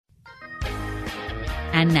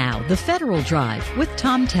And now, The Federal Drive with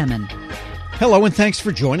Tom Temin. Hello, and thanks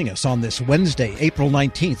for joining us on this Wednesday, April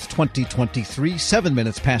 19th, 2023, 7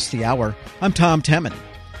 minutes past the hour. I'm Tom Temin.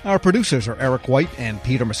 Our producers are Eric White and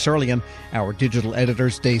Peter Maserlian. Our digital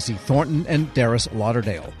editors, Daisy Thornton and Darius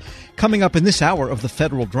Lauderdale. Coming up in this hour of The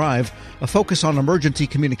Federal Drive, a focus on emergency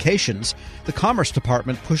communications. The Commerce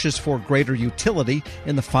Department pushes for greater utility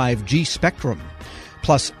in the 5G spectrum.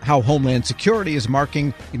 Plus, how Homeland Security is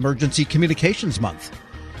marking Emergency Communications Month.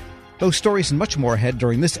 Those stories and much more ahead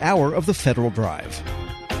during this hour of The Federal Drive.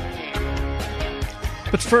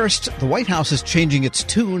 But first, the White House is changing its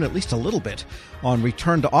tune, at least a little bit, on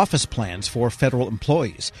return-to-office plans for federal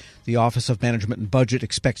employees. The Office of Management and Budget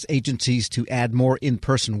expects agencies to add more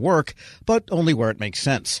in-person work, but only where it makes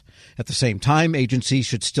sense. At the same time, agencies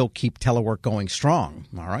should still keep telework going strong,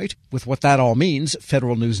 all right? With what that all means,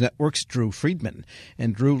 Federal News Network's Drew Friedman.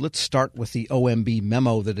 And Drew, let's start with the OMB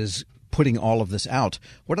memo that is putting all of this out.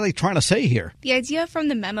 What are they trying to say here? The idea from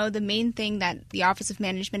the memo, the main thing that the Office of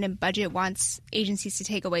Management and Budget wants agencies to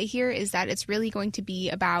take away here is that it's really going to be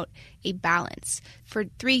about a balance. For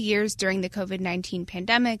 3 years during the COVID-19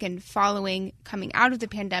 pandemic and coming out of the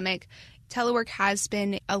pandemic, telework has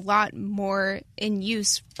been a lot more in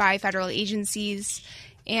use by federal agencies.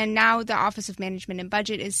 And now the Office of Management and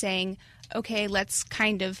Budget is saying, okay, let's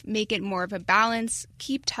kind of make it more of a balance,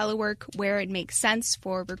 keep telework where it makes sense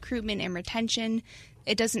for recruitment and retention.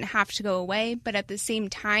 It doesn't have to go away, but at the same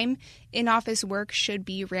time, in-office work should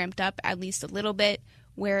be ramped up at least a little bit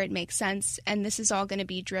where it makes sense. And this is all going to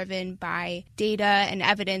be driven by data and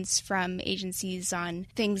evidence from agencies on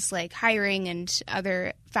things like hiring and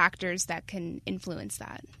other factors that can influence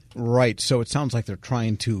that. Right. So it sounds like they're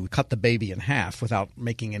trying to cut the baby in half without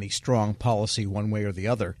making any strong policy one way or the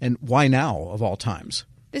other. And why now, of all times?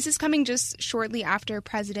 This is coming just shortly after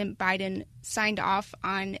President Biden signed off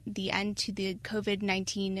on the end to the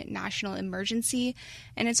COVID-19 national emergency.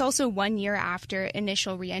 And it's also 1 year after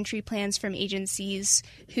initial reentry plans from agencies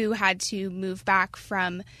who had to move back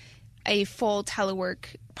from a full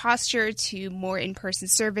telework posture to more in-person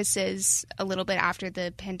services a little bit after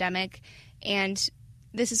the pandemic. And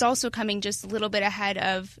this is also coming just a little bit ahead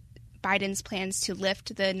of Biden's plans to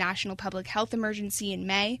lift the national public health emergency in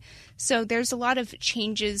May. So there's a lot of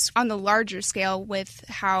changes on the larger scale with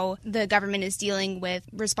how the government is dealing with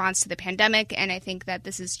response to the pandemic, and I think that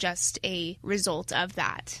this is just a result of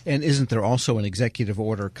that. And isn't there also an executive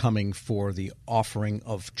order coming for the offering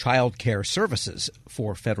of child care services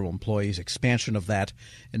for federal employees, expansion of that,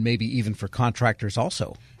 and maybe even for contractors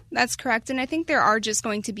also? That's correct. And I think there are just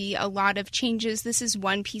going to be a lot of changes. This is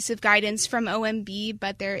one piece of guidance from OMB,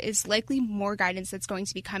 but there is likely more guidance that's going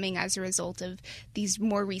to be coming as a result of these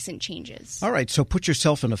more recent changes. All right. So put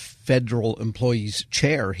yourself in a federal employee's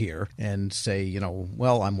chair here and say,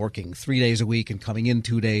 well, I'm working 3 days a week and coming in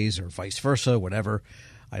 2 days or vice versa, whatever.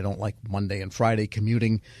 I don't like Monday and Friday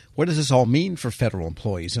commuting. What does this all mean for federal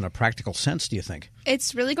employees in a practical sense, do you think?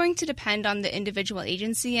 It's really going to depend on the individual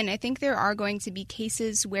agency, and I think there are going to be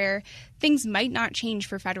cases where things might not change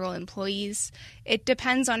for federal employees. It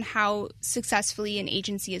depends on how successfully an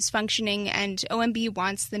agency is functioning, and OMB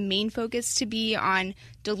wants the main focus to be on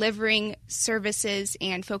delivering services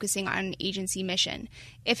and focusing on agency mission.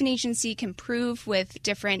 If an agency can prove with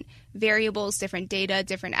different variables, different data,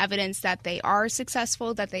 different evidence that they are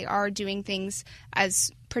successful, that they are doing things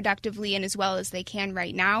as productively and as well as they can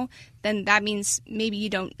right now, then that means maybe you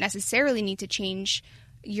don't necessarily need to change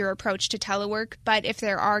your approach to telework. But if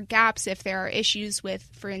there are gaps, if there are issues with,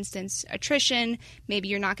 for instance, attrition, maybe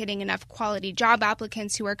you're not getting enough quality job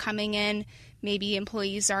applicants who are coming in, maybe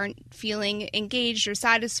employees aren't feeling engaged or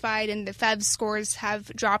satisfied and the FEV scores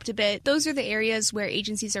have dropped a bit. Those are the areas where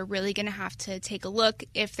agencies are really going to have to take a look.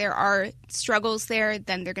 If there are struggles there,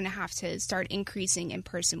 then they're going to have to start increasing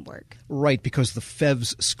in-person work. Right, because the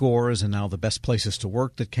FEV's scores and now the best places to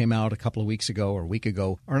work that came out a couple of weeks ago or a week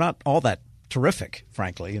ago are not all that terrific,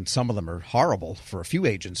 frankly, and some of them are horrible for a few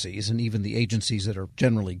agencies, and even the agencies that are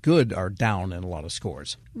generally good are down in a lot of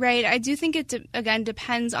scores. Right. I do think it, again,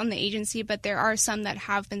 depends on the agency, but there are some that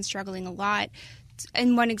have been struggling a lot.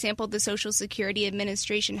 In one example, the Social Security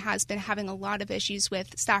Administration has been having a lot of issues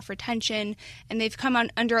with staff retention, and they've come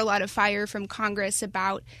under a lot of fire from Congress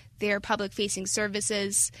about their public-facing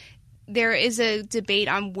services. There is a debate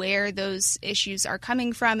on where those issues are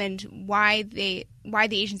coming from and why the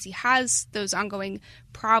agency has those ongoing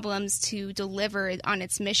problems to deliver on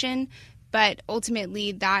its mission. But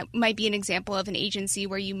ultimately, that might be an example of an agency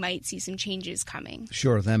where you might see some changes coming.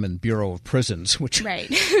 Sure, them and Bureau of Prisons, which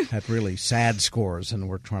right. had really sad scores, and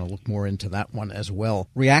we're trying to look more into that one as well.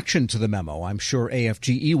 Reaction to the memo. I'm sure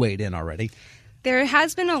AFGE weighed in already. There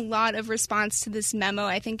has been a lot of response to this memo.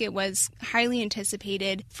 I think it was highly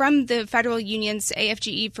anticipated from the federal unions,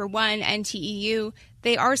 AFGE for one, and TEU.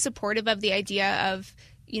 They are supportive of the idea of,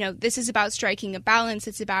 this is about striking a balance.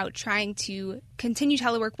 It's about trying to continue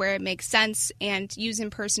telework where it makes sense and use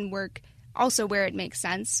in-person work also where it makes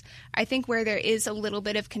sense. I think where there is a little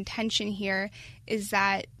bit of contention here is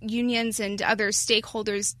that unions and other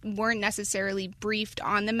stakeholders weren't necessarily briefed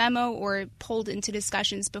on the memo or pulled into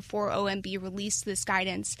discussions before OMB released this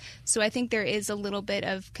guidance. So I think there is a little bit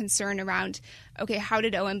of concern around, okay, how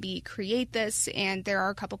did OMB create this? And there are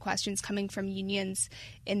a couple questions coming from unions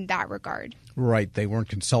in that regard. Right. They weren't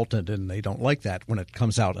consulted, and they don't like that when it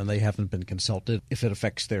comes out and they haven't been consulted if it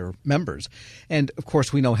affects their members. And, of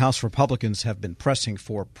course, we know House Republicans have been pressing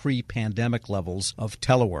for pre-pandemic levels of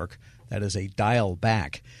telework. That is a dial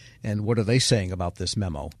back. And what are they saying about this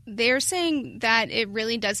memo? They're saying that it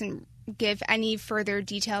really doesn't give any further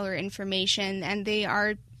detail or information, and they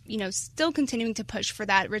are still continuing to push for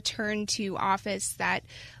that return to office, that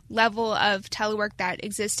level of telework that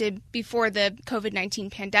existed before the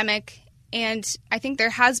COVID-19 pandemic. And I think there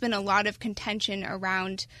has been a lot of contention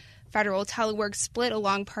around federal telework split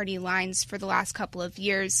along party lines for the last couple of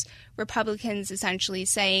years. Republicans essentially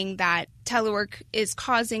saying that telework is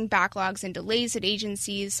causing backlogs and delays at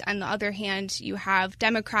agencies. On the other hand, you have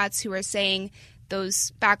Democrats who are saying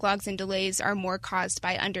those backlogs and delays are more caused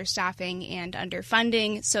by understaffing and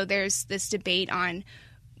underfunding. So there's this debate on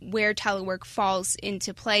where telework falls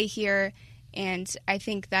into play here. And I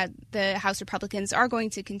think that the House Republicans are going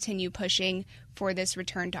to continue pushing for this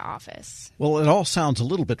return to office. Well, it all sounds a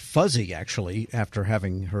little bit fuzzy, actually, after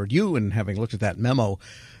having heard you and having looked at that memo.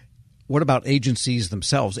 What about agencies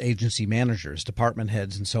themselves, agency managers, department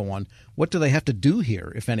heads, and so on? What do they have to do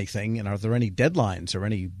here, if anything? And are there any deadlines or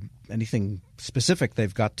anything specific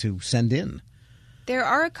they've got to send in? There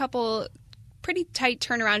are a couple pretty tight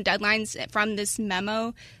turnaround deadlines from this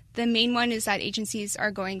memo. The main one is that agencies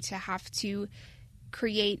are going to have to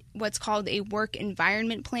create what's called a work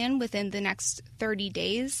environment plan within the next 30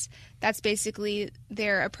 days. That's basically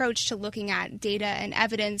their approach to looking at data and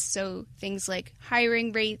evidence, so things like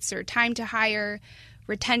hiring rates or time to hire,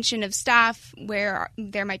 retention of staff, where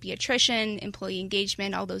there might be attrition, employee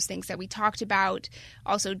engagement, all those things that we talked about.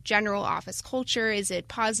 Also, general office culture. Is it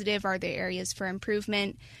positive? Are there areas for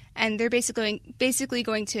improvement? And they're basically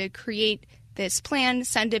going to create this plan,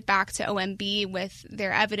 send it back to OMB with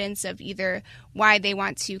their evidence of either why they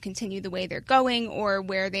want to continue the way they're going or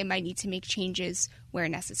where they might need to make changes where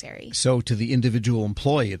necessary. So to the individual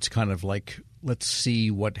employee, it's kind of like, let's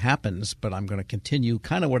see what happens, but I'm going to continue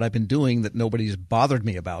kind of what I've been doing that nobody's bothered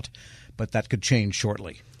me about, but that could change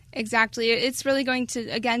shortly. Exactly. It's really going to,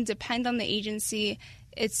 again, depend on the agency.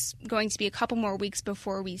 It's going to be a couple more weeks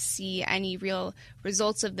before we see any real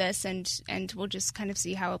results of this, and we'll just kind of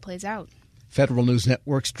see how it plays out. Federal News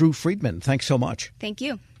Network's Drew Friedman, thanks so much. Thank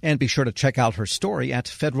you. And be sure to check out her story at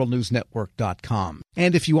federalnewsnetwork.com.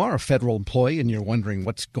 And if you are a federal employee and you're wondering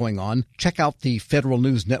what's going on, check out the Federal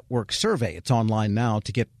News Network survey. It's online now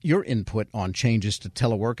to get your input on changes to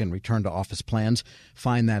telework and return to office plans.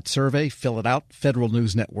 Find that survey, fill it out,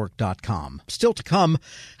 federalnewsnetwork.com. Still to come,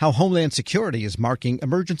 how Homeland Security is marking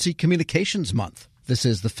Emergency Communications Month. This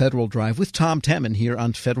is the Federal Drive with Tom Temin here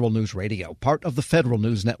on Federal News Radio, part of the Federal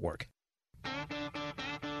News Network.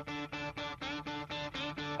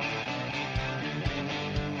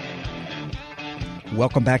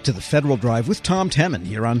 Welcome back to the Federal Drive with Tom Temin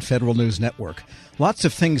here on Federal News Network. Lots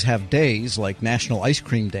of things have days, like National Ice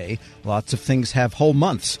Cream Day. Lots of things have whole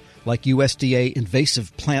months, like USDA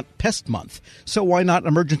Invasive Plant Pest Month. So why not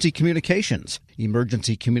Emergency Communications?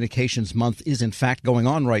 Emergency Communications Month is in fact going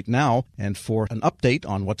on right now. And for an update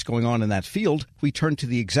on what's going on in that field, we turn to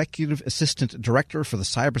the Executive Assistant Director for the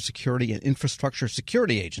Cybersecurity and Infrastructure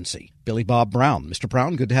Security Agency, Billy Bob Brown. Mr.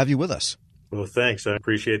 Brown, good to have you with us. Well, thanks. I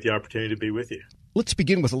appreciate the opportunity to be with you. Let's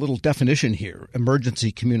begin with a little definition here.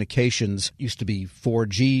 Emergency communications used to be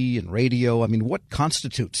 4G and radio. I mean, what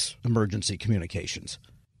constitutes emergency communications?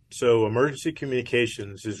 So emergency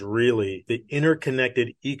communications is really the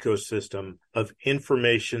interconnected ecosystem of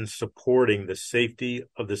information supporting the safety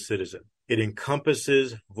of the citizen. It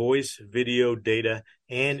encompasses voice, video, data,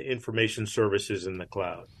 and information services in the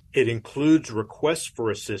cloud. It includes requests for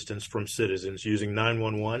assistance from citizens using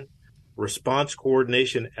 911, response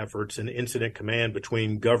coordination efforts and incident command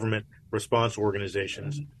between government response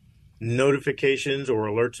organizations, notifications or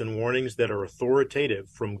alerts and warnings that are authoritative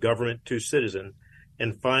from government to citizen,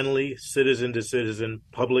 and finally, citizen-to-citizen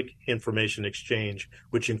public information exchange,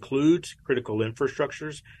 which includes critical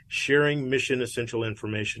infrastructures, sharing mission-essential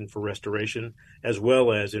information for restoration, as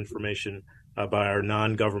well as information by our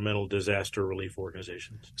non-governmental disaster relief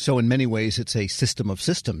organizations. So in many ways, it's a system of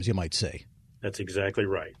systems, you might say. That's exactly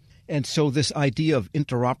right. And so this idea of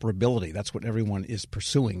interoperability, that's what everyone is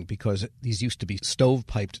pursuing, because these used to be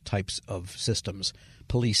stovepiped types of systems.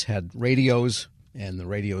 Police had radios, and the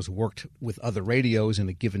radios worked with other radios in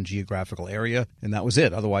a given geographical area, and that was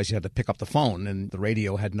it. Otherwise, you had to pick up the phone, and the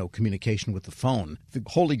radio had no communication with the phone. The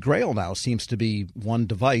Holy Grail now seems to be one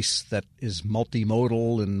device that is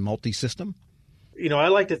multimodal and multi-system. I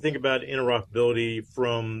like to think about interoperability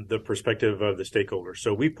from the perspective of the stakeholders.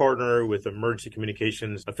 So we partner with emergency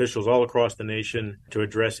communications officials all across the nation to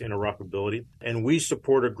address interoperability. And we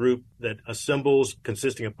support a group that assembles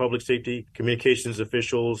consisting of public safety communications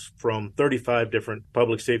officials from 35 different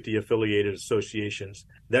public safety affiliated associations.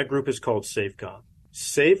 That group is called SAFECOM.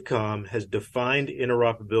 SAFECOM has defined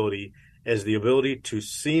interoperability as the ability to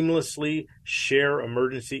seamlessly share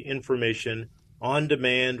emergency information on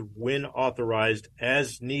demand, when authorized,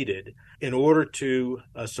 as needed, in order to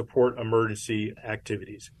support emergency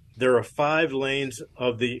activities. There are 5 lanes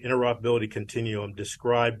of the interoperability continuum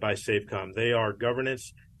described by SAFECOM. They are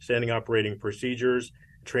governance, standing operating procedures,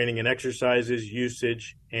 training and exercises,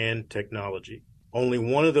 usage, and technology. Only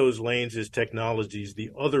one of those lanes is technologies. The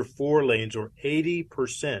other 4 lanes, or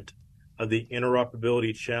 80% of the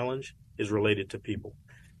interoperability challenge, is related to people.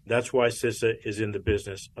 That's why CISA is in the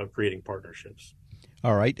business of creating partnerships.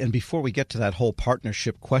 All right. And before we get to that whole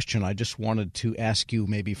partnership question, I just wanted to ask you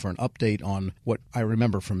maybe for an update on what I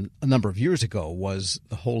remember from a number of years ago was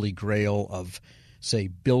the holy grail of, say,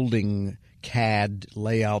 building CAD,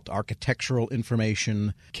 layout, architectural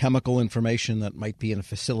information, chemical information that might be in a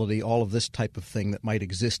facility, all of this type of thing that might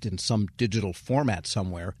exist in some digital format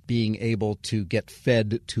somewhere, being able to get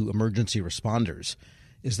fed to emergency responders.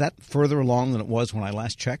 Is that further along than it was when I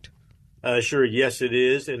last checked? Sure, yes, it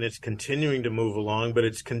is, and it's continuing to move along, but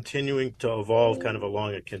it's continuing to evolve kind of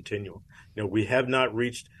along a continuum. We have not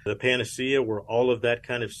reached the panacea where all of that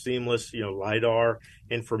kind of seamless, LiDAR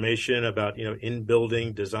information about,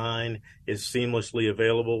 in-building design is seamlessly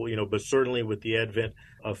available, but certainly with the advent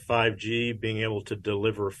of 5G being able to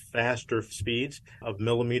deliver faster speeds of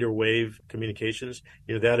millimeter wave communications,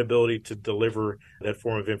 that ability to deliver that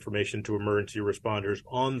form of information to emergency responders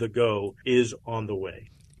on the go is on the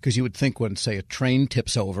way. Because you would think when, say, a train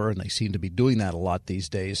tips over, and they seem to be doing that a lot these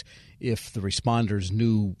days, if the responders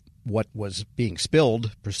knew what was being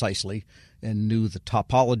spilled precisely and knew the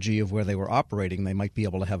topology of where they were operating, they might be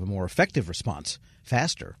able to have a more effective response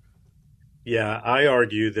faster. Yeah, I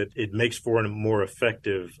argue that it makes for a more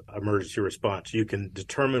effective emergency response. You can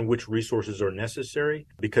determine which resources are necessary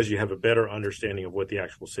because you have a better understanding of what the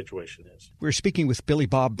actual situation is. We're speaking with Billy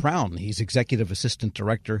Bob Brown. He's Executive Assistant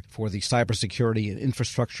Director for the Cybersecurity and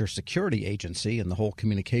Infrastructure Security Agency and the whole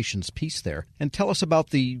communications piece there. And tell us about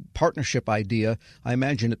the partnership idea. I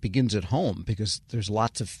imagine it begins at home because there's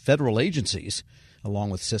lots of federal agencies, along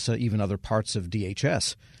with CISA, even other parts of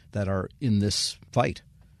DHS, that are in this fight.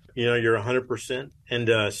 You're 100%. And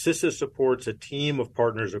CISA supports a team of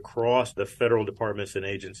partners across the federal departments and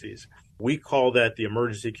agencies. We call that the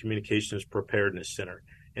Emergency Communications Preparedness Center.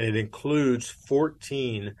 And it includes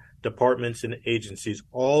 14 departments and agencies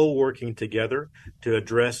all working together to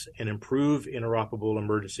address and improve interoperable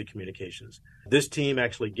emergency communications. This team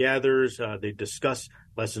actually gathers, they discuss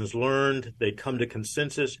lessons learned, they come to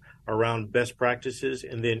consensus around best practices,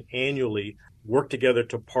 and then annually work together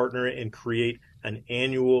to partner and create an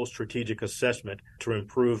annual strategic assessment to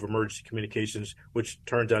improve emergency communications, which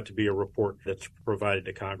turns out to be a report that's provided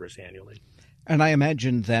to Congress annually. And I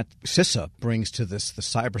imagine that CISA brings to this the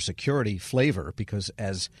cybersecurity flavor because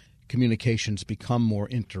as communications become more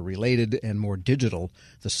interrelated and more digital,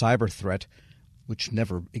 the cyber threat, which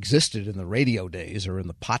never existed in the radio days or in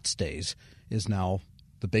the POTS days, is now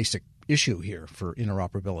the basic issue here for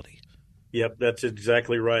interoperability. Yep, that's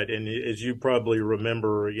exactly right. And as you probably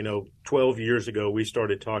remember, 12 years ago, we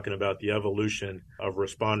started talking about the evolution of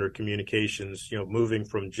responder communications, moving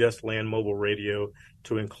from just land mobile radio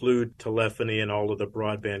to include telephony and all of the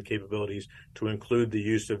broadband capabilities, to include the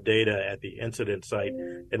use of data at the incident site.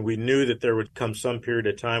 And we knew that there would come some period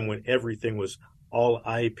of time when everything was all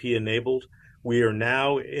IP enabled. We are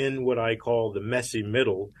now in what I call the messy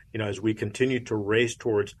middle, as we continue to race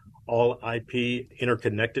towards all IP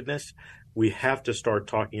interconnectedness. We have to start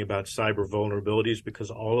talking about cyber vulnerabilities because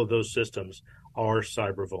all of those systems are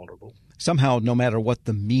cyber vulnerable. Somehow, no matter what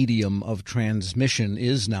the medium of transmission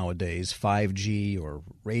is nowadays, 5G or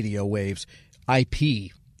radio waves,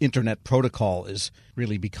 IP, Internet Protocol, is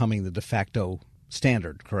really becoming the de facto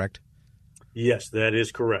standard, correct? Yes, that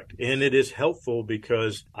is correct. And it is helpful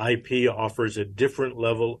because IP offers a different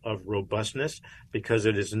level of robustness because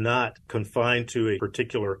it is not confined to a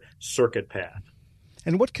particular circuit path.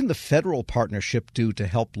 And what can the federal partnership do to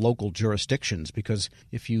help local jurisdictions? Because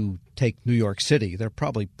if you take New York City, they're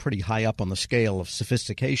probably pretty high up on the scale of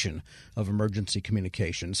sophistication of emergency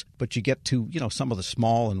communications. But you get to, some of the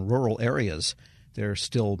small and rural areas, they're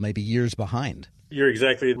still maybe years behind. You're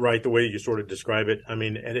exactly right the way you sort of describe it. I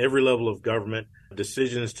mean, at every level of government,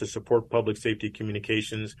 decisions to support public safety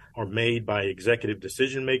communications are made by executive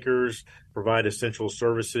decision makers, provide essential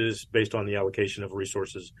services based on the allocation of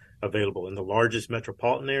resources available. In the largest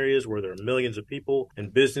metropolitan areas where there are millions of people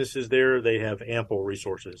and businesses there, they have ample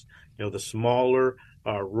resources. The smaller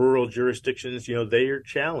rural jurisdictions, they are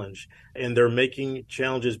challenged, and they're making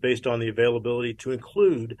challenges based on the availability to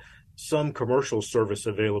include some commercial service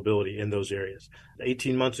availability in those areas.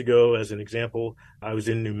 18 months ago, as an example, I was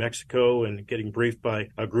in New Mexico and getting briefed by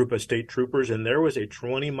a group of state troopers, and there was a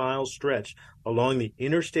 20-mile stretch along the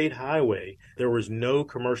interstate highway. There was no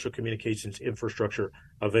commercial communications infrastructure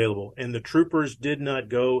available, and the troopers did not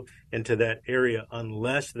go into that area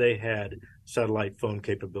unless they had satellite phone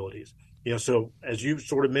capabilities. So as you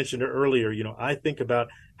sort of mentioned earlier, I think about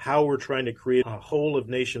how we're trying to create a whole of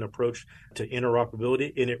nation approach to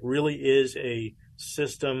interoperability. And it really is a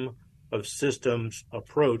system of systems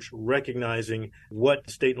approach, recognizing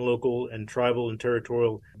what state and local and tribal and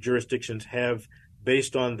territorial jurisdictions have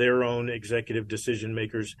based on their own executive decision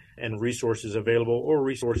makers and resources available or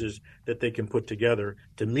resources that they can put together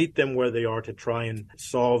to meet them where they are to try and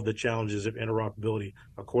solve the challenges of interoperability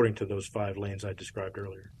according to those 5 lanes I described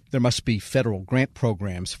earlier. There must be federal grant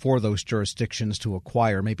programs for those jurisdictions to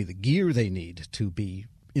acquire maybe the gear they need to be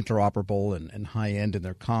interoperable and high-end in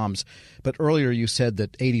their comms. But earlier you said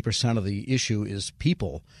that 80% of the issue is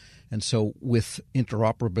people. And so with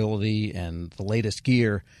interoperability and the latest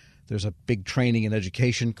gear, there's a big training and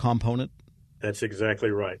education component. That's exactly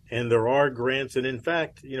right. And there are grants. And in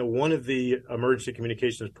fact, one of the emergency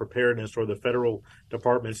communications preparedness or the federal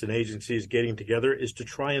departments and agencies getting together is to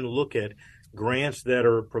try and look at grants that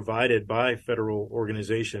are provided by federal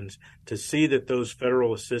organizations to see that those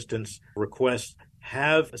federal assistance requests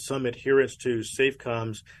have some adherence to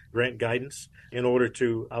SAFECOM's grant guidance in order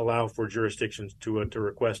to allow for jurisdictions to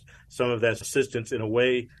request some of that assistance in a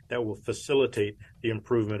way that will facilitate the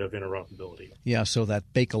improvement of interoperability. Yeah, so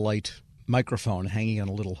that Bakelite microphone hanging on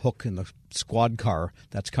a little hook in the squad car,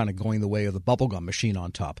 that's kind of going the way of the bubblegum machine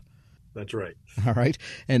on top. That's right. All right.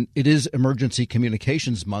 And it is Emergency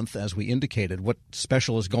Communications Month, as we indicated. What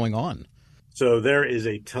special is going on? So there is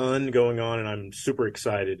a ton going on, and I'm super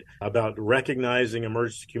excited about recognizing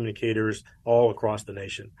emergency communicators all across the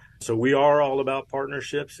nation. So we are all about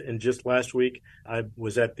partnerships, and just last week I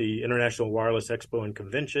was at the International Wireless Expo and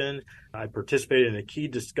Convention. I participated in a key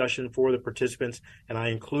discussion for the participants, and I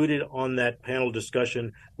included on that panel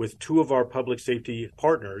discussion with 2 of our public safety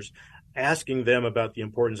partners, asking them about the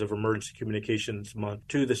importance of Emergency Communications Month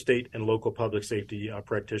to the state and local public safety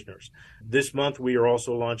practitioners. This month, we are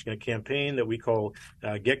also launching a campaign that we call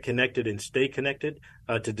Get Connected and Stay Connected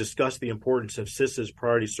to discuss the importance of CISA's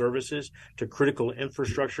priority services to critical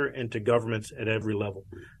infrastructure and to governments at every level.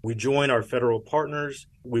 We join our federal partners.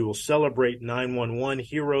 We will celebrate 911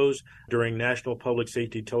 heroes during National Public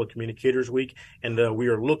Safety Telecommunicators Week, and we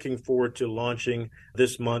are looking forward to launching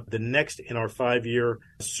this month the next in our 5-year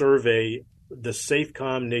survey, the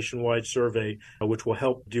SAFECOM nationwide survey, which will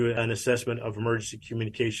help do an assessment of emergency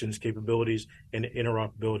communications capabilities and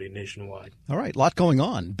interoperability nationwide. All right, a lot going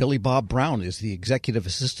on. Billy Bob Brown is the Executive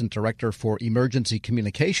Assistant Director for Emergency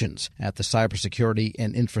Communications at the Cybersecurity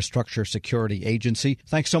and Infrastructure Security Agency.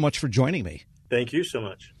 Thanks so much for joining me. Thank you so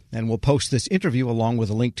much. And we'll post this interview along with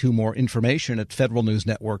a link to more information at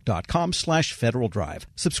federalnewsnetwork.com/Federal Drive.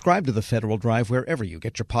 Subscribe to the Federal Drive wherever you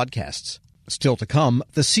get your podcasts. Still to come,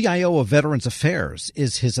 the CIO of Veterans Affairs.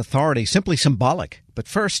 Is his authority simply symbolic? But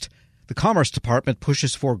first, the Commerce Department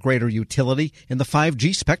pushes for greater utility in the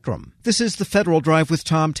 5G spectrum. This is the Federal Drive with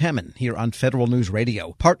Tom Temin here on Federal News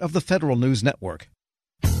Radio, part of the Federal News Network.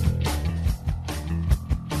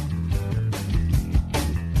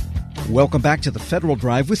 Welcome back to the Federal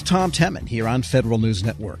Drive with Tom Temin here on Federal News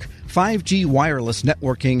Network. 5G wireless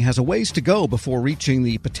networking has a ways to go before reaching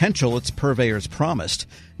the potential its purveyors promised.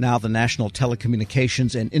 Now the National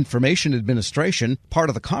Telecommunications and Information Administration, part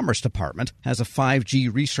of the Commerce Department, has a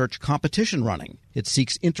 5G research competition running. It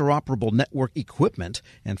seeks interoperable network equipment,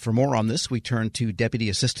 and for more on this, we turn to Deputy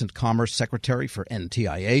Assistant Commerce Secretary for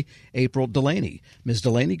NTIA, April Delaney. Ms.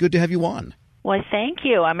 Delaney, good to have you on. Well, thank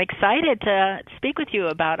you. I'm excited to speak with you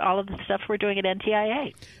about all of the stuff we're doing at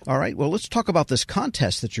NTIA. All right. Well, let's talk about this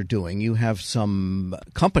contest that you're doing. You have some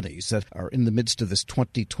companies that are in the midst of this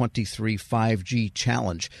 2023 5G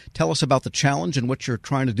challenge. Tell us about the challenge and what you're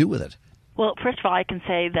trying to do with it. Well, first of all, I can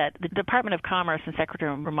say that the Department of Commerce and Secretary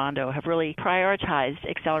Raimondo have really prioritized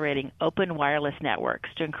accelerating open wireless networks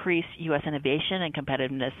to increase U.S. innovation and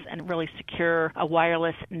competitiveness and really secure a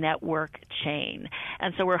wireless network chain.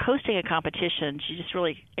 And so we're hosting a competition to just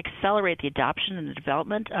really accelerate the adoption and the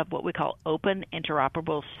development of what we call open,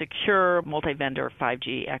 interoperable, secure, multi-vendor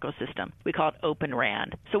 5G ecosystem. We call it Open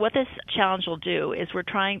RAN. So what this challenge will do is we're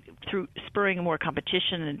trying, through spurring more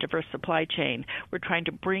competition and diverse supply chain, we're trying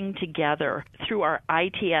to bring together through our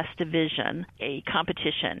ITS division, a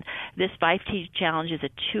competition. This 5G challenge is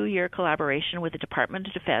a 2-year collaboration with the Department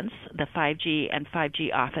of Defense, the 5G and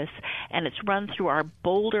 5G office, and it's run through our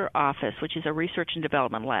Boulder office, which is a research and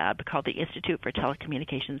development lab called the Institute for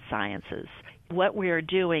Telecommunications Sciences. What we are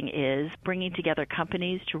doing is bringing together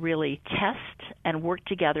companies to really test and work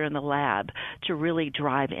together in the lab to really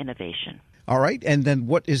drive innovation. All right. And then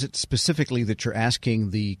what is it specifically that you're asking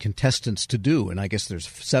the contestants to do? And I guess there's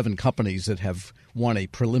 7 companies that have won a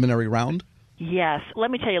preliminary round. Yes.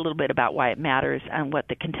 Let me tell you a little bit about why it matters and what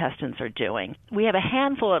the contestants are doing. We have a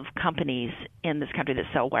handful of companies in this country that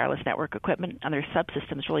sell wireless network equipment, and their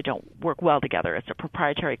subsystems really don't work well together. It's a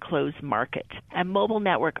proprietary closed market. And mobile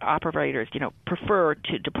network operators, prefer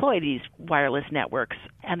to deploy these wireless networks,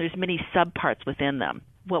 and there's many subparts within them.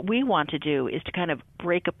 What we want to do is to kind of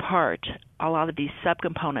break apart a lot of these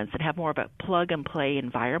subcomponents and have more of a plug-and-play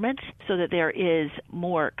environment so that there is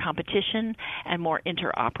more competition and more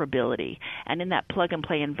interoperability. And in that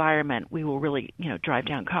plug-and-play environment, we will really, drive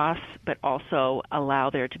down costs, but also allow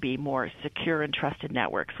there to be more secure and trusted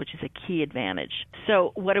networks, which is a key advantage.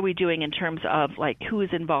 So what are we doing in terms of, who is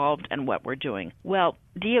involved and what we're doing? Well,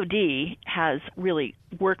 DoD has really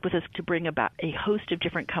worked with us to bring about a host of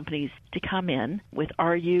different companies to come in with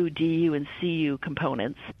RU, DU, and CU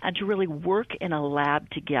components and to really work in a lab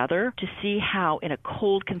together to see how in a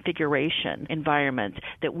cold configuration environment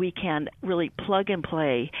that we can really plug and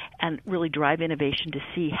play and really drive innovation to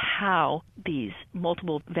see how these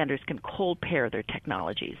multiple vendors can cold pair their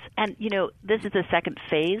technologies. And, this is the second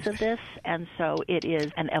phase of this, and so it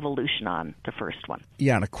is an evolution on the first one.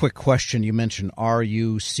 Yeah, and a quick question. You mentioned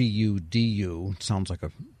RU, CU, DU. It sounds like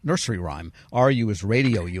a nursery rhyme. RU is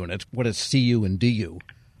radio unit. What is CU and DU?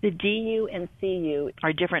 The DU and CU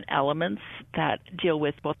are different elements that deal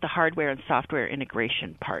with both the hardware and software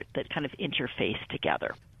integration part that kind of interface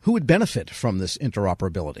together. Who would benefit from this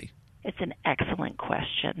interoperability? It's an excellent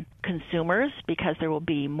question. Consumers, because there will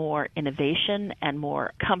be more innovation and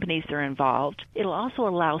more companies that are involved. It'll also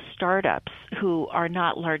allow startups who are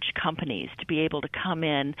not large companies to be able to come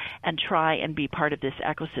in and try and be part of this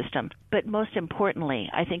ecosystem. But most importantly,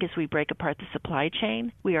 I think as we break apart the supply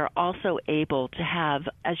chain, we are also able to have,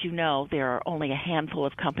 as you know, there are only a handful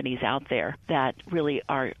of companies out there that really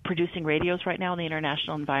are producing radios right now in the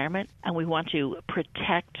international environment, and we want to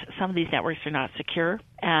protect some of these networks are not secure.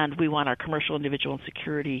 And we want our commercial, individual, and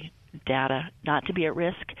security data not to be at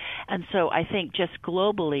risk. And so I think just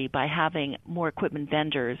globally, by having more equipment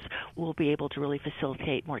vendors, we'll be able to really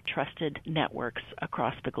facilitate more trusted networks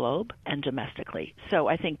across the globe and domestically. So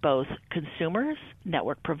I think both consumers,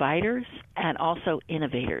 network providers, and also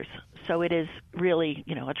innovators. So it is really,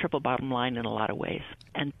 a triple bottom line in a lot of ways.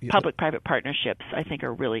 And public-private partnerships, I think,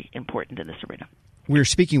 are really important in this arena. We're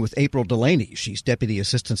speaking with April Delaney. She's Deputy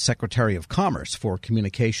Assistant Secretary of Commerce for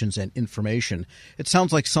Communications and Information. It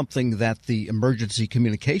sounds like something that the emergency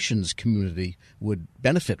communications community would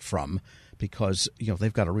benefit from because,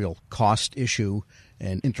 they've got a real cost issue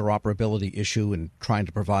and interoperability issue in trying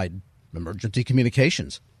to provide emergency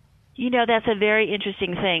communications. That's a very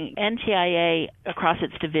interesting thing. NTIA, across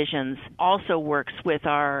its divisions, also works with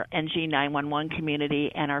our NG 911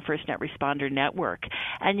 community and our FirstNet Responder network.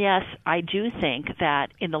 And yes, I do think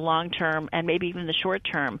that in the long term, and maybe even the short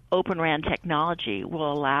term, Open RAN technology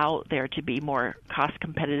will allow there to be more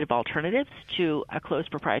cost-competitive alternatives to a closed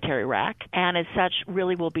proprietary rack, and as such,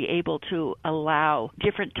 really will be able to allow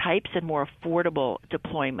different types and more affordable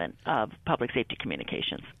deployment of public safety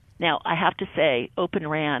communications. Now, I have to say, Open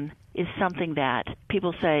RAN is something that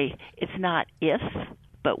people say it's not if,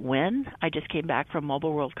 but when. I just came back from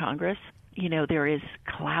Mobile World Congress. There is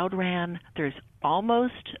Cloud RAN, there's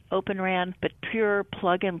almost Open RAN, but pure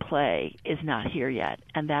plug and play is not here yet.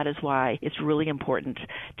 And that is why it's really important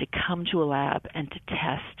to come to a lab and to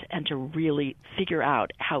test and to really figure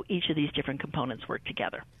out how each of these different components work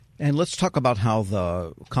together. And let's talk about how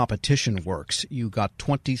the competition works. You got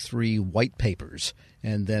 23 white papers,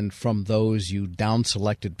 and then from those you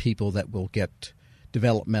down-selected people that will get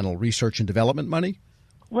developmental research and development money?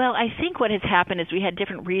 Well, I think what has happened is we had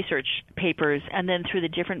different research papers, and then through the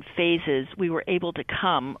different phases, we were able to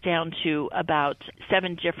come down to about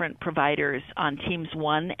 7 different providers on Teams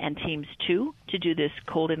 1 and Teams 2 to do this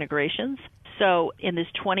cold integrations. So in this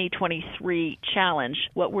 2023 challenge,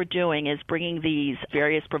 what we're doing is bringing these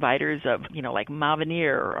various providers of, like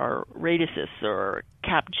Mavenir or Radisys or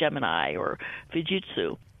Capgemini or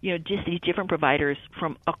Fujitsu, just these different providers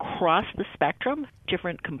from across the spectrum,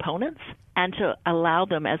 different components, and to allow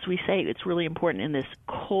them, as we say, it's really important in this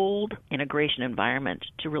cold integration environment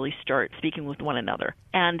to really start speaking with one another.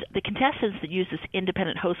 And the contestants that use this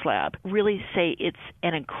independent host lab really say it's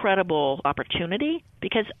an incredible opportunity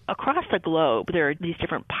because across the globe there are these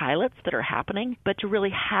different pilots that are happening, but to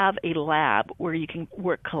really have a lab where you can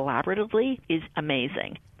work collaboratively is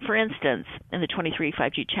amazing. For instance, in the 23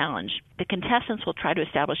 5G Challenge, the contestants will try to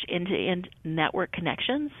establish end-to-end network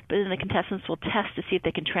connections, but then the contestants will test to see if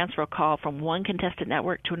they can transfer a call from one contested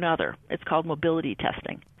network to another. It's called mobility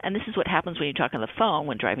testing. And this is what happens when you talk on the phone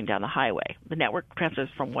when driving down the highway. The network transfers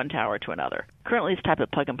from one tower to another. Currently, this type of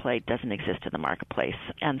plug-and-play doesn't exist in the marketplace.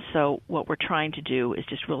 And so what we're trying to do is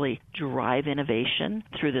just really drive innovation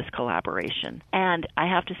through this collaboration. And I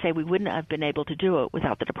have to say we wouldn't have been able to do it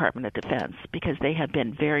without the Department of Defense because they have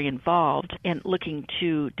been very involved in looking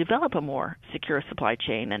to develop a more secure supply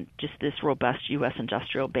chain and just this robust U.S.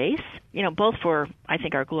 industrial base, both for, I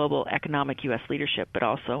think, our global economic U.S. leadership, but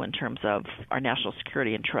also in terms of our national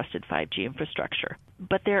security and trusted 5G infrastructure.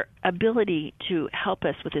 But their ability to help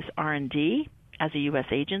us with this R&D as a U.S.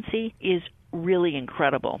 agency is really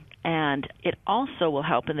incredible. And it also will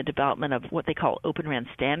help in the development of what they call Open RAN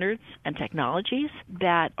standards and technologies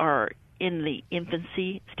that are in the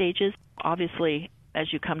infancy stages. Obviously,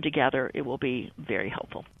 as you come together, it will be very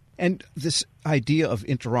helpful. And this idea of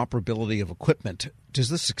interoperability of equipment, does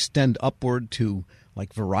this extend upward to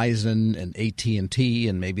like Verizon and AT&T,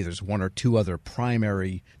 and maybe there's one or two other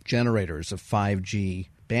primary generators of 5G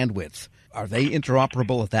bandwidth? Are they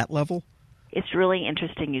interoperable at that level? It's really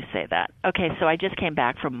interesting you say that. Okay, so I just came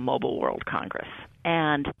back from Mobile World Congress,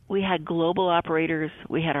 and we had global operators,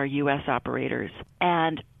 we had our U.S. operators,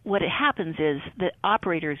 and what it happens is that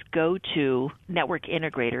operators go to network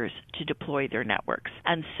integrators to deploy their networks.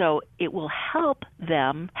 And so it will help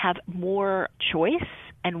them have more choice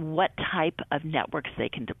and what type of networks they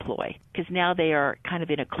can deploy. Because now they are kind of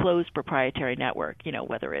in a closed proprietary network,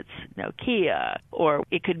 whether it's Nokia or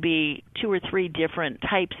it could be 2 or 3 different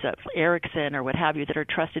types of Ericsson or what have you that are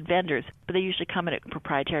trusted vendors, but they usually come in a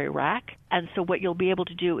proprietary rack. And so what you'll be able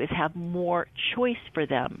to do is have more choice for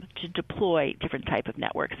them to deploy different type of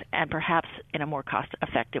networks and perhaps in a more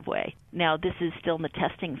cost-effective way. Now, this is still in the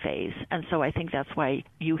testing phase, and so I think that's why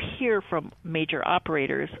you hear from major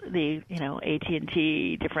operators, the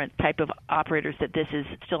AT&T, different type of operators, that this is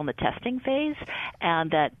still in the testing phase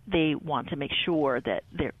and that they want to make sure that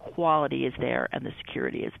their quality is there and the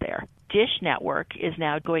security is there. Dish Network is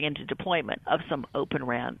now going into deployment of some Open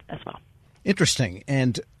RAN as well. Interesting.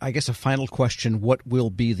 And I guess a final question, what will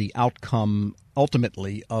be the outcome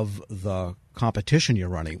ultimately of the competition you're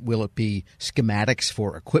running? Will it be schematics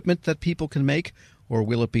for equipment that people can make, or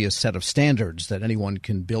will it be a set of standards that anyone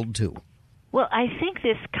can build to? Well, I think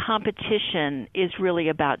this competition is really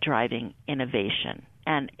about driving innovation.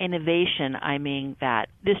 And innovation, I mean that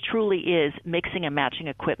this truly is mixing and matching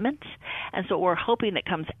equipment. And so what we're hoping that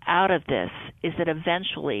comes out of this is that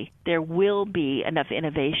eventually there will be enough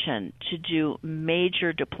innovation to do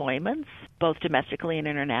major deployments, both domestically and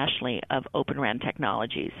internationally, of Open RAN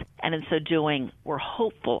technologies. And in so doing, we're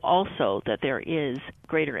hopeful also that there is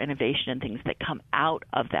greater innovation in things that come out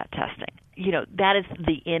of that testing. That is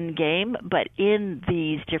the end game, but in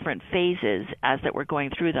these different phases as that we're going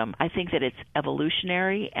through them, I think that it's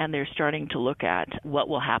evolutionary, and they're starting to look at what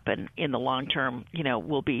will happen in the long term,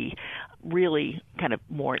 will be really kind of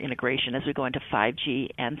more integration as we go into 5G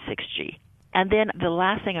and 6G. And then the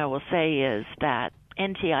last thing I will say is that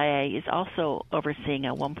NTIA is also overseeing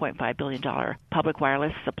a $1.5 billion public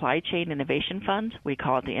wireless supply chain innovation fund. We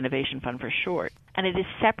call it the Innovation Fund for short. And it is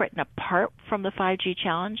separate and apart from the 5G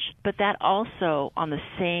challenge, but that also, on the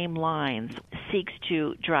same lines, seeks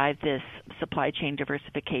to drive this supply chain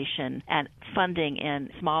diversification and funding in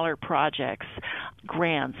smaller projects,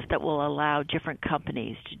 grants that will allow different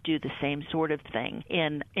companies to do the same sort of thing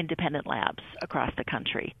in independent labs across the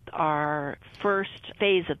country. Our first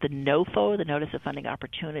phase of the NOFO, the Notice of Funding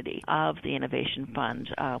Opportunity of the Innovation Fund,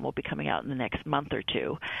 will be coming out in the next month or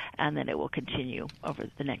two, and then it will continue over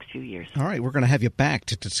the next few years. All right, we're going to have you back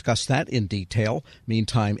to discuss that in detail.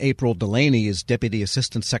 Meantime, April Delaney is Deputy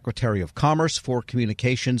Assistant Secretary of Commerce for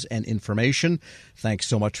Communications and Information. Thanks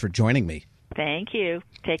so much for joining me. Thank you.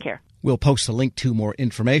 Take care. We'll post a link to more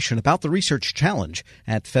information about the Research Challenge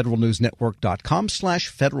at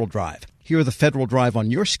federalnewsnetwork.com/Federal Drive. Hear the Federal Drive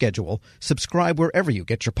on your schedule. Subscribe wherever you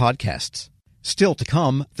get your podcasts. Still to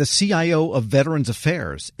come, the CIO of Veterans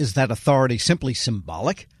Affairs. Is that authority simply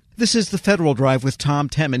symbolic? This is the Federal Drive with Tom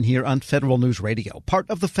Temin here on Federal News Radio, part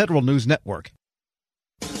of the Federal News Network.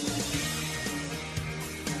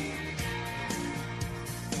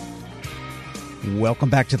 Welcome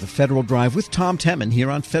back to the Federal Drive with Tom Temin here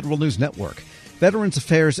on Federal News Network. Veterans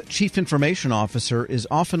Affairs Chief Information Officer is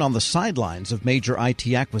often on the sidelines of major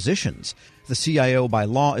IT acquisitions. The CIO by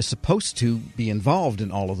law is supposed to be involved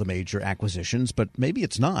in all of the major acquisitions, but maybe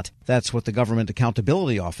it's not. That's what the Government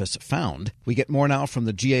Accountability Office found. We get more now from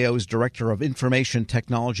the GAO's Director of Information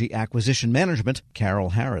Technology Acquisition Management, Carol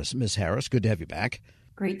Harris. Ms. Harris, good to have you back.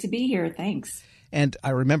 Great to be here. Thanks. And I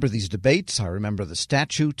remember these debates. I remember the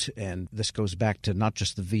statute, and this goes back to not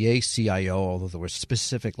just the VA CIO, although there was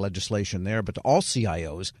specific legislation there, but all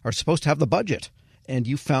CIOs are supposed to have the budget. And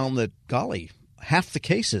you found that, golly, half the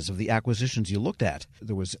cases of the acquisitions you looked at,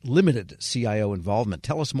 there was limited CIO involvement.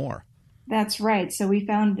 Tell us more. That's right. So we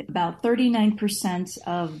found about 39%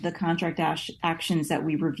 of the contract actions that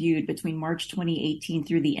we reviewed between March 2018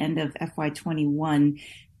 through the end of FY21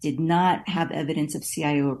 did not have evidence of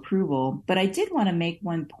CIO approval. But I did want to make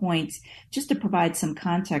one point just to provide some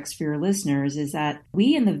context for your listeners is that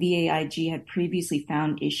we in the VAIG had previously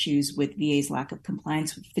found issues with VA's lack of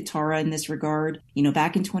compliance with FITARA in this regard.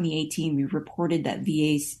 Back in 2018, we reported that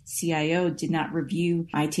VA's CIO did not review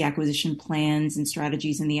IT acquisition plans and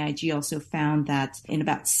strategies, and the IG also found that in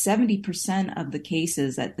about 70% of the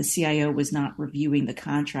cases that the CIO was not reviewing the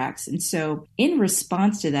contracts. And so in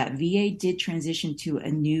response to that, VA did transition to a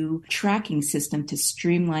new tracking system to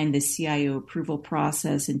streamline the CIO approval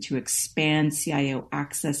process and to expand CIO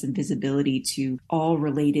access and visibility to all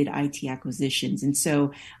related IT acquisitions. And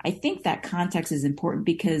so I think that context is important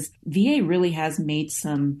because VA really has made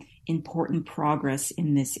some important progress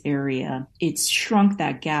in this area. It's shrunk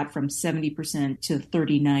that gap from 70% to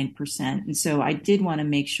 39%. And so I did want to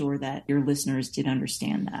make sure that your listeners did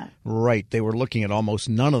understand that. Right. They were looking at almost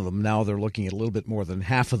none of them. Now they're looking at a little bit more than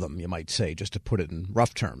half of them, you might say, just to put it in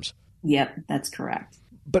rough terms. Yep, that's correct.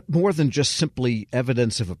 But more than just simply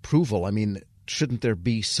evidence of approval, I mean, shouldn't there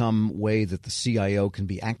be some way that the CIO can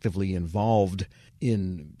be actively involved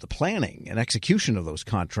in the planning and execution of those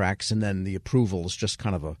contracts, and then the approval is just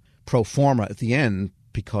kind of a pro forma at the end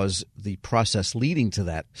because the process leading to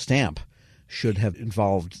that stamp should have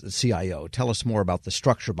involved the CIO? Tell us more about the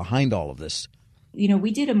structure behind all of this.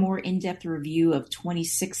 We did a more in-depth review of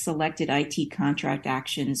 26 selected IT contract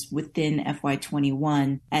actions within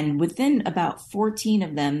FY21, and within about 14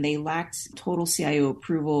 of them, they lacked total CIO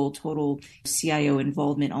approval, total CIO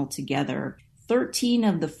involvement altogether. 13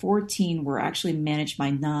 of the 14 were actually managed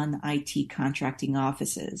by non-IT contracting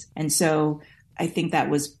offices. And so I think that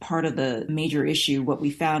was part of the major issue. What we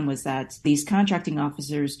found was that these contracting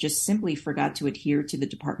officers just simply forgot to adhere to the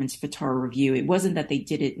department's FITARA review. It wasn't that they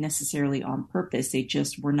did it necessarily on purpose. They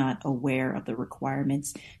just were not aware of the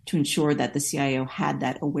requirements to ensure that the CIO had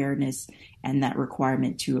that awareness and that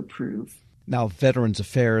requirement to approve. Now, Veterans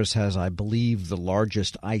Affairs has, I believe, the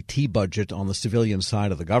largest IT budget on the civilian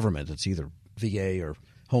side of the government. It's either VA or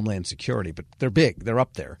Homeland Security, but they're big. They're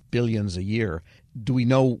up there, billions a year. Do we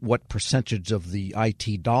know what percentage of the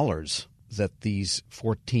IT dollars that these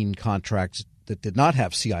 14 contracts that did not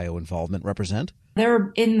have CIO involvement represent?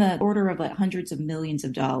 They're in the order of hundreds of millions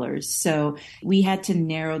of dollars. So we had to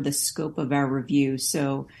narrow the scope of our review.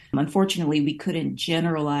 So unfortunately, we couldn't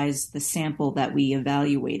generalize the sample that we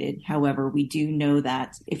evaluated. However, we do know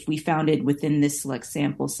that if we found it within this select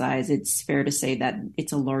sample size, it's fair to say that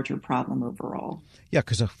it's a larger problem overall. Yeah,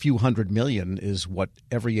 because a few $100 million is what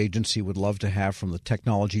every agency would love to have from the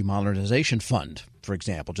Technology Modernization Fund, for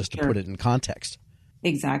example, just to put it in context.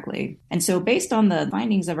 Exactly. And so based on the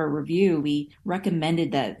findings of our review, we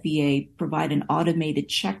recommended that VA provide an automated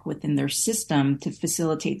check within their system to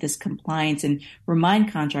facilitate this compliance and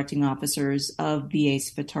remind contracting officers of VA's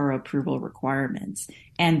FITARA approval requirements.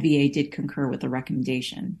 And VA did concur with the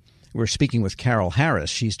recommendation. We're speaking with Carol Harris.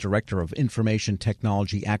 She's Director of Information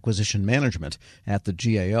Technology Acquisition Management at the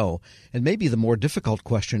GAO. And maybe the more difficult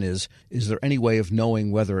question is there any way of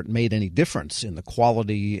knowing whether it made any difference in the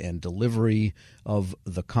quality and delivery of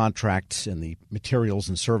the contracts and the materials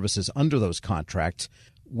and services under those contracts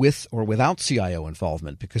with or without CIO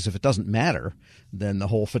involvement? Because if it doesn't matter, then the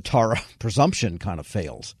whole FITARA presumption kind of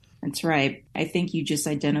fails. That's right. I think you just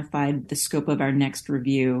identified the scope of our next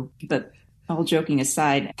review. But all joking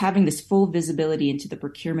aside, having this full visibility into the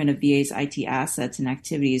procurement of VA's IT assets and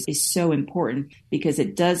activities is so important because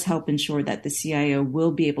it does help ensure that the CIO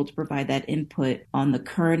will be able to provide that input on the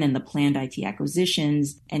current and the planned IT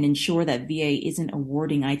acquisitions and ensure that VA isn't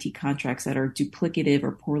awarding IT contracts that are duplicative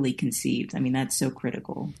or poorly conceived. I mean, that's so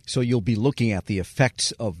critical. So you'll be looking at the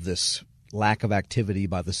effects of this lack of activity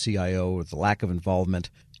by the CIO or the lack of involvement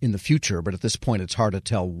in the future, but at this point it's hard to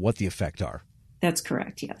tell what the effects are. That's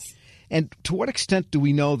correct, yes. And to what extent do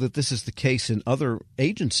we know that this is the case in other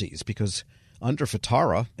agencies? Because under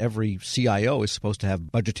FITARA, every CIO is supposed to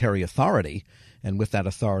have budgetary authority, and with that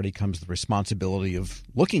authority comes the responsibility of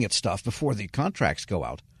looking at stuff before the contracts go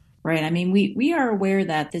out. Right. I mean, we are aware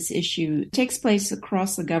that this issue takes place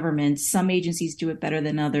across the government. Some agencies do it better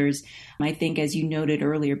than others. I think, as you noted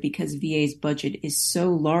earlier, because VA's budget is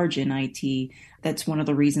so large in IT, that's one of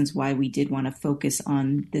the reasons why we did want to focus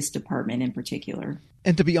on this department in particular.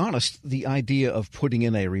 And to be honest, the idea of putting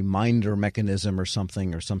in a reminder mechanism or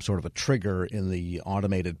something, or some sort of a trigger in the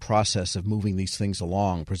automated process of moving these things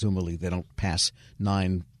along, presumably they don't pass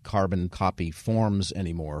 9 carbon copy forms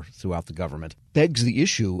anymore throughout the government, begs the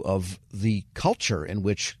issue of the culture in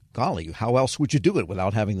which, golly, how else would you do it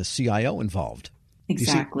without having the CIO involved?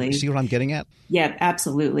 Exactly. You see what I'm getting at? Yeah,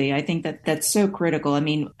 absolutely. I think that that's so critical. I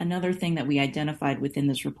mean, another thing that we identified within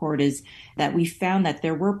this report is that we found that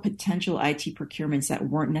there were potential IT procurements that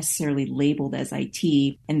weren't necessarily labeled as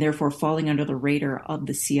IT and therefore falling under the radar of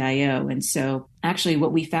the CIO. And so actually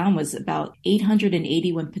what we found was about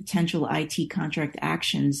 881 potential IT contract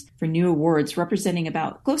actions for new awards, representing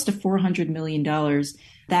about close to $400 million.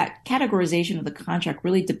 That categorization of the contract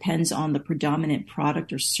really depends on the predominant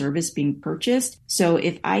product or service being purchased. So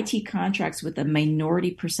if IT contracts with a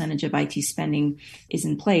minority percentage of IT spending is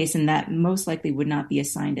in place, and that most likely would not be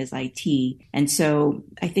assigned as IT. And so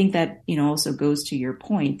I think that, also goes to your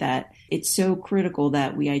point that it's so critical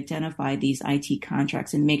that we identify these IT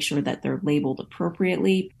contracts and make sure that they're labeled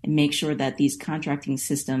appropriately and make sure that these contracting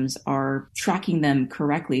systems are tracking them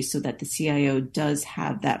correctly so that the CIO does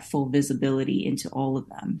have that full visibility into all of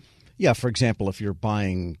them. Yeah, for example, if you're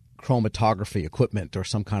buying chromatography equipment or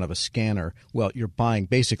some kind of a scanner, well, you're buying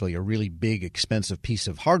basically a really big, expensive piece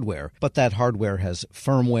of hardware, but that hardware has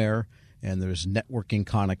firmware and there's networking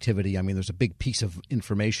connectivity. I mean, there's a big piece of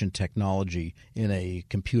information technology in a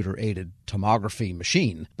computer-aided tomography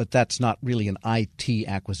machine, but that's not really an IT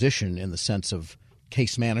acquisition in the sense of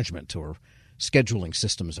case management or scheduling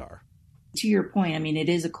systems are. To your point, I mean, it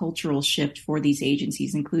is a cultural shift for these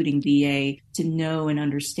agencies, including VA, to know and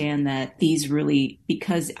understand that these really,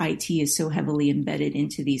 because IT is so heavily embedded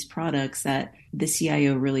into these products, that the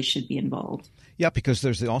CIO really should be involved. Yeah, because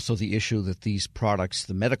there's also the issue that these products,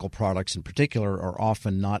 the medical products in particular, are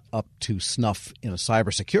often not up to snuff in a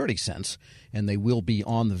cybersecurity sense, and they will be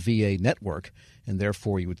on the VA network. And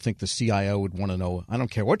therefore, you would think the CIO would want to know, I don't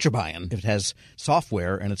care what you're buying. If it has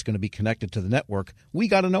software and it's going to be connected to the network, we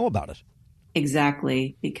got to know about it.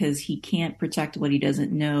 Exactly, because he can't protect what he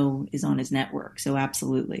doesn't know is on his network. So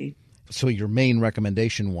absolutely. So your main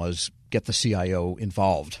recommendation was get the CIO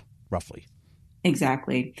involved, roughly.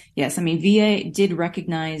 Exactly. Yes. I mean, VA did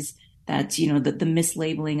recognize that, that the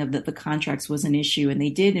mislabeling of the contracts was an issue. And they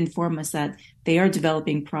did inform us that they are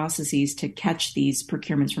developing processes to catch these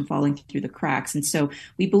procurements from falling through the cracks. And so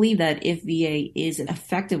we believe that if VA is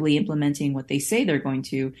effectively implementing what they say they're going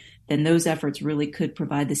to, then those efforts really could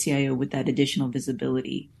provide the CIO with that additional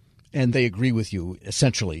visibility. And they agree with you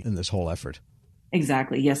essentially in this whole effort.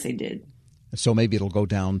 Exactly. Yes, they did. So maybe it'll go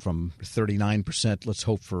down from 39%, let's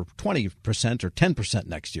hope for 20% or 10%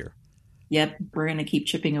 next year. Yep, we're going to keep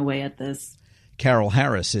chipping away at this. Carol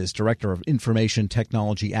Harris is Director of Information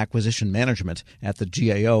Technology Acquisition Management at the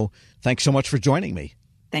GAO. Thanks so much for joining me.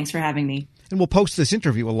 Thanks for having me. And we'll post this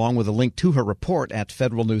interview along with a link to her report at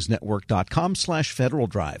federalnewsnetwork.com/Federal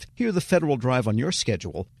Drive. Hear the Federal Drive on your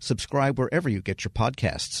schedule. Subscribe wherever you get your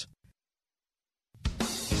podcasts.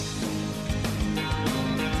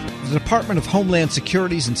 The Department of Homeland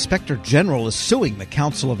Security's Inspector General is suing the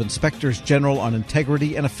Council of Inspectors General on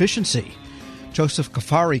Integrity and Efficiency. Joseph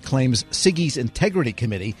Kafari claims Siggy's Integrity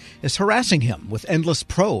Committee is harassing him with endless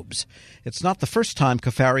probes. It's not the first time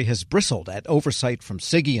Kafari has bristled at oversight from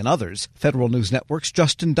Siggy and others. Federal News Network's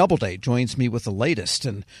Justin Doubleday joins me with the latest.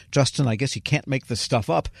 And Justin, I guess you can't make this stuff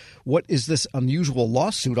up. What is this unusual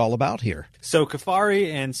lawsuit all about here? So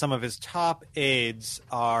Kafari and some of his top aides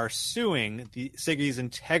are suing the Siggy's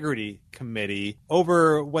Integrity Committee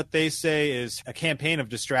over what they say is a campaign of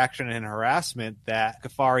distraction and harassment that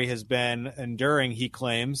Kafari has been enduring, he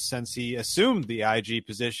claims, since he assumed the IG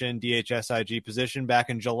position, DHS IG position, back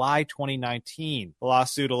in July 2019. The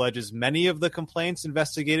lawsuit alleges many of the complaints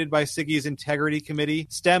investigated by Siggy's Integrity Committee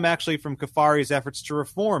stem actually from Kafari's efforts to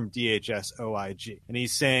reform DHS OIG. And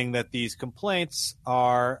he's saying that these complaints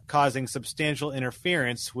are causing substantial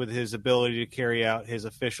interference with his ability to carry out his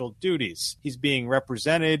official duties. He's being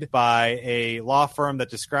represented by a law firm that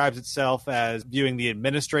describes itself as viewing the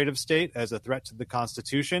administrative state as a threat to the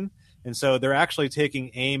Constitution. And so they're actually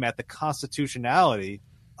taking aim at the constitutionality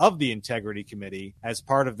of the Integrity Committee as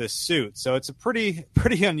part of this suit. So it's a pretty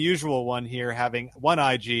unusual one here, having one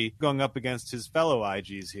IG going up against his fellow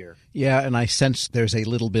IGs here. Yeah, and I sense there's a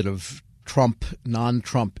little bit of Trump,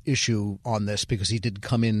 non-Trump issue on this because he did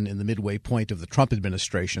come in the midway point of the Trump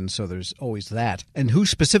administration, so there's always that. And who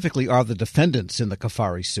specifically are the defendants in the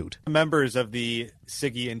Kafari suit? Members of the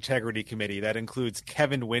Siggy Integrity Committee. That includes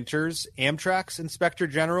Kevin Winters, Amtrak's Inspector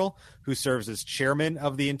General, who serves as chairman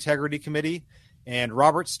of the Integrity Committee, and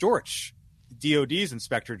Robert Storch, DOD's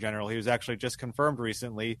Inspector General. He was actually just confirmed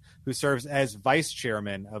recently, who serves as vice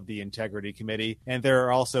chairman of the Integrity Committee. And there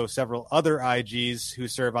are also several other IGs who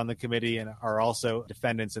serve on the committee and are also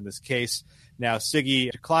defendants in this case. Now,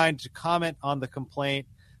 Siggy declined to comment on the complaint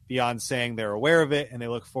beyond saying they're aware of it and they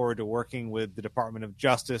look forward to working with the Department of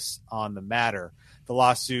Justice on the matter. The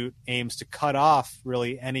lawsuit aims to cut off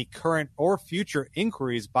really any current or future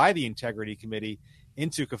inquiries by the Integrity Committee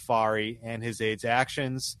into Kafari and his aides'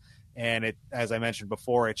 actions. And it, as I mentioned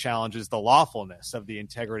before, it challenges the lawfulness of the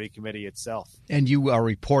Integrity Committee itself. And you are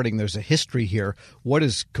reporting there's a history here. What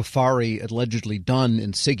has Kafari allegedly done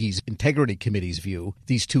in Siggy's Integrity Committee's view?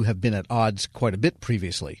 These two have been at odds quite a bit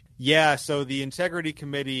previously. Yeah, so the Integrity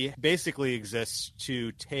Committee basically exists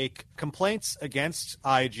to take complaints against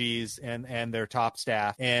IGs and their top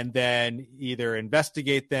staff and then either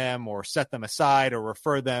investigate them or set them aside or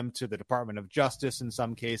refer them to the Department of Justice in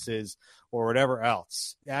some cases or whatever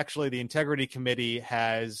else. Actually, the Integrity Committee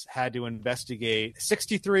has had to investigate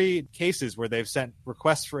 63 cases where they've sent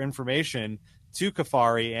requests for information to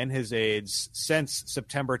Kafari and his aides since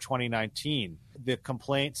September 2019. The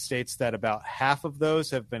complaint states that about half of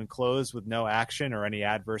those have been closed with no action or any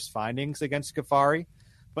adverse findings against Kafari,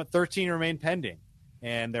 but 13 remain pending.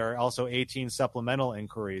 And there are also 18 supplemental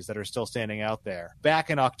inquiries that are still standing out there. Back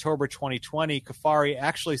in October 2020, Kafari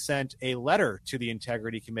actually sent a letter to the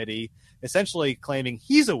Integrity Committee essentially claiming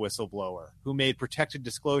he's a whistleblower who made protected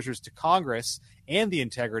disclosures to Congress and the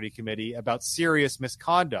Integrity Committee about serious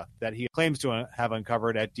misconduct that he claims to have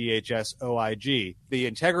uncovered at DHS OIG. The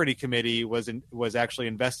Integrity Committee was actually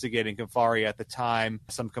investigating Kafari at the time,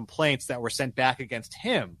 some complaints that were sent back against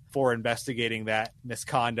him for investigating that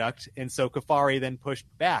misconduct. And so Kafari then pushed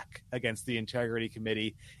back against the Integrity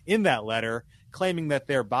Committee in that letter, claiming that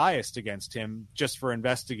they're biased against him just for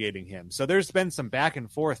investigating him. So there's been some back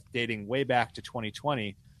and forth dating way back to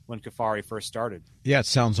 2020 when Kafari first started. Yeah, it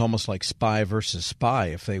sounds almost like spy versus spy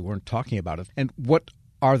if they weren't talking about it. And what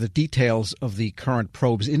are the details of the current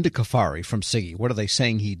probes into Kafari from Siggy? What are they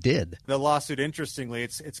saying he did? The lawsuit, interestingly,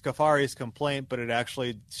 it's Kafari's complaint, but it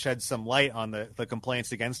actually sheds some light on the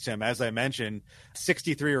complaints against him. As I mentioned,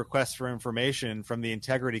 63 requests for information from the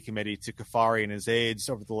Integrity Committee to Kafari and his aides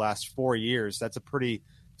over the last 4 years. That's a pretty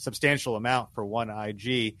substantial amount for one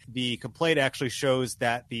IG. The complaint actually shows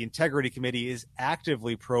that the Integrity Committee is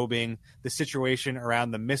actively probing the situation around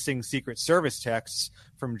the missing Secret Service texts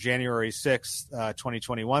from January 6,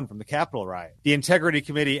 2021 from the Capitol riot. The Integrity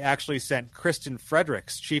Committee actually sent Kristen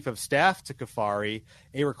Fredericks, Chief of Staff to Kafari,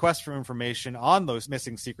 a request for information on those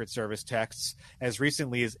missing Secret Service texts as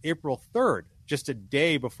recently as April 3rd, just a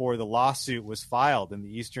day before the lawsuit was filed in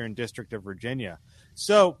the Eastern District of Virginia.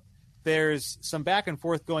 So there's some back and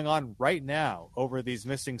forth going on right now over these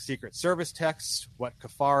missing Secret Service texts, what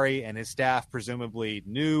Kafari and his staff presumably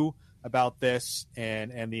knew about this,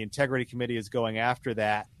 and the Integrity Committee is going after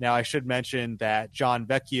that. Now, I should mention that John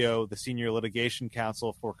Vecchio, the senior litigation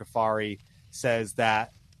counsel for Kafari, says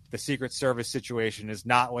that the Secret Service situation is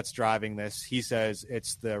not what's driving this. He says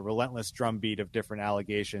it's the relentless drumbeat of different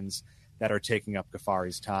allegations that are taking up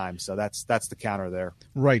Ghafari's time. So that's the counter there.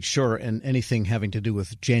 Right, sure. And anything having to do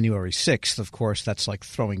with January 6th, of course, that's like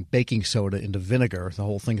throwing baking soda into vinegar. The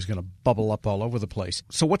whole thing's going to bubble up all over the place.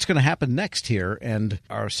 So what's going to happen next here? And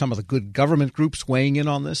are some of the good government groups weighing in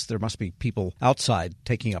on this? There must be people outside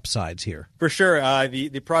taking up sides here. For sure.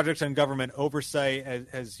 The Project on Government Oversight,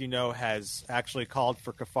 as you know, has actually called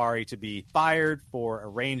for Ghafari to be fired for a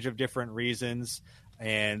range of different reasons.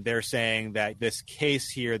 And they're saying that this case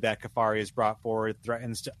here that Ghafari has brought forward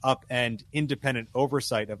threatens to upend independent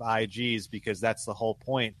oversight of IGs, because that's the whole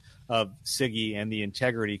point of SIGI and the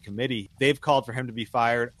Integrity Committee. They've called for him to be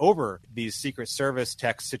fired over the Secret Service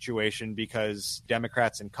text situation because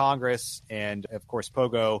Democrats in Congress and, of course,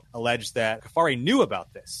 Pogo alleged that Ghafari knew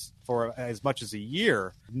about this for as much as a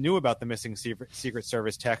year, knew about the missing Secret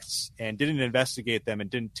Service texts and didn't investigate them and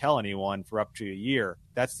didn't tell anyone for up to a year.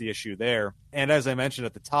 That's the issue there. And as I mentioned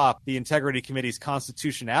at the top, the Integrity Committee's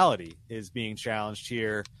constitutionality is being challenged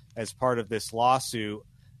here as part of this lawsuit.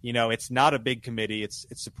 You know, it's not a big committee. It's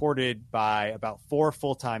supported by about 4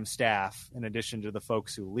 full-time staff in addition to the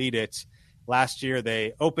folks who lead it. Last year,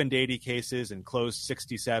 they opened 80 cases and closed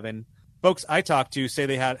 67. Folks I talked to say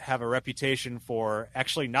they have a reputation for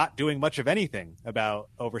actually not doing much of anything about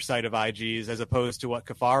oversight of IGs, as opposed to what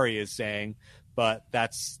Ghafari is saying. But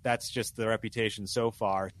that's just the reputation so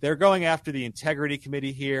far. They're going after the Integrity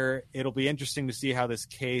Committee here. It'll be interesting to see how this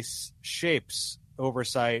case shapes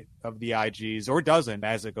oversight of the IGs, or doesn't,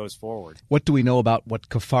 as it goes forward. What do we know about what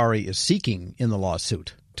Ghafari is seeking in the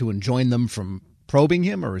lawsuit? To enjoin them from probing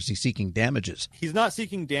him, or is he seeking damages? He's not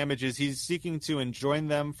seeking damages. He's seeking to enjoin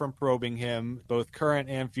them from probing him, both current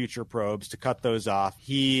and future probes, to cut those off.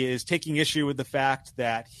 He is taking issue with the fact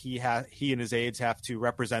that he and his aides have to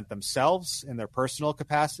represent themselves in their personal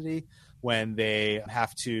capacity when they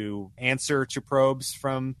have to answer to probes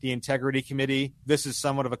from the Integrity Committee. This is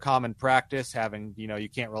somewhat of a common practice, you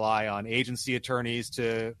can't rely on agency attorneys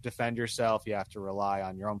to defend yourself. You have to rely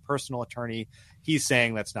on your own personal attorney. He's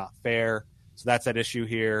saying that's not fair. So that's at issue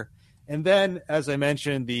here. And then, as I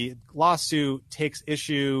mentioned, the lawsuit takes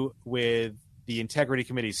issue with the Integrity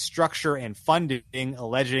Committee's structure and funding,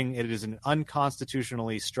 alleging it is an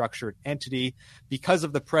unconstitutionally structured entity because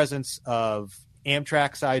of the presence of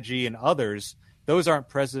Amtrak's IG and others. Those aren't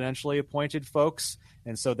presidentially appointed folks.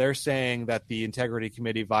 And so they're saying that the Integrity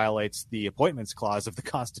Committee violates the appointments clause of the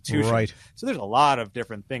Constitution. Right. So there's a lot of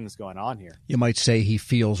different things going on here. You might say he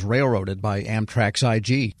feels railroaded by Amtrak's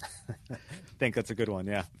IG. I think that's a good one,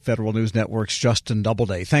 yeah. Federal News Network's Justin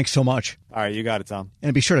Doubleday. Thanks so much. All right, you got it, Tom.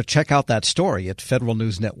 And be sure to check out that story at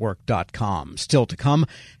federalnewsnetwork.com. Still to come,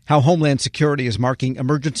 how Homeland Security is marking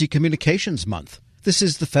Emergency Communications Month. This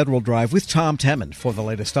is the Federal Drive with Tom Temin. For the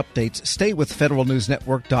latest updates, stay with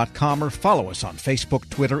federalnewsnetwork.com or follow us on Facebook,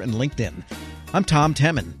 Twitter, and LinkedIn. I'm Tom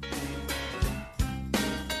Temin.